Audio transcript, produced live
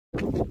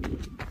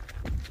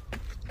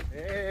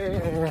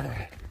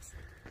Yeah.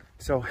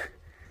 So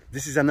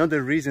this is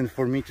another reason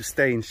for me to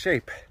stay in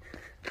shape,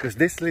 because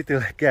this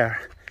little girl,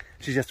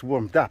 she just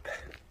warmed up.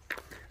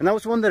 And I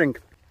was wondering,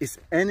 is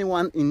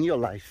anyone in your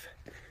life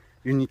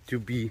you need to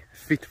be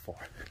fit for?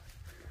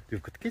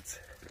 You've got kids,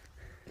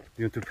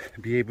 you want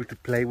to be able to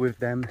play with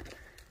them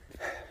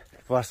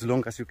for as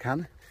long as you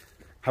can.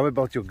 How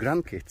about your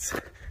grandkids?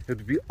 It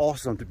would be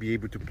awesome to be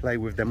able to play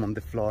with them on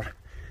the floor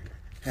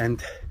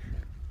and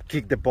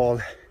kick the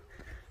ball,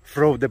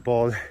 throw the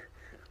ball,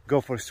 go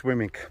for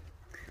swimming.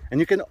 And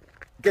you can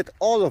get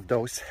all of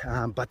those,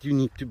 but you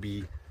need to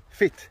be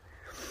fit.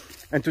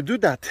 And to do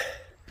that,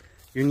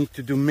 you need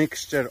to do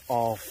mixture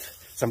of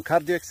some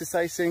cardio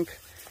exercising,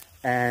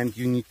 and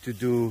you need to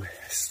do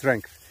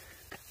strength.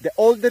 The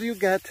older you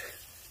get,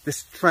 the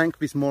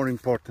strength is more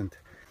important.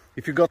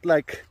 If you got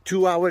like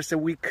 2 hours a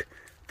week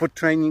for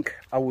training,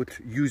 I would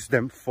use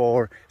them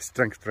for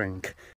strength training.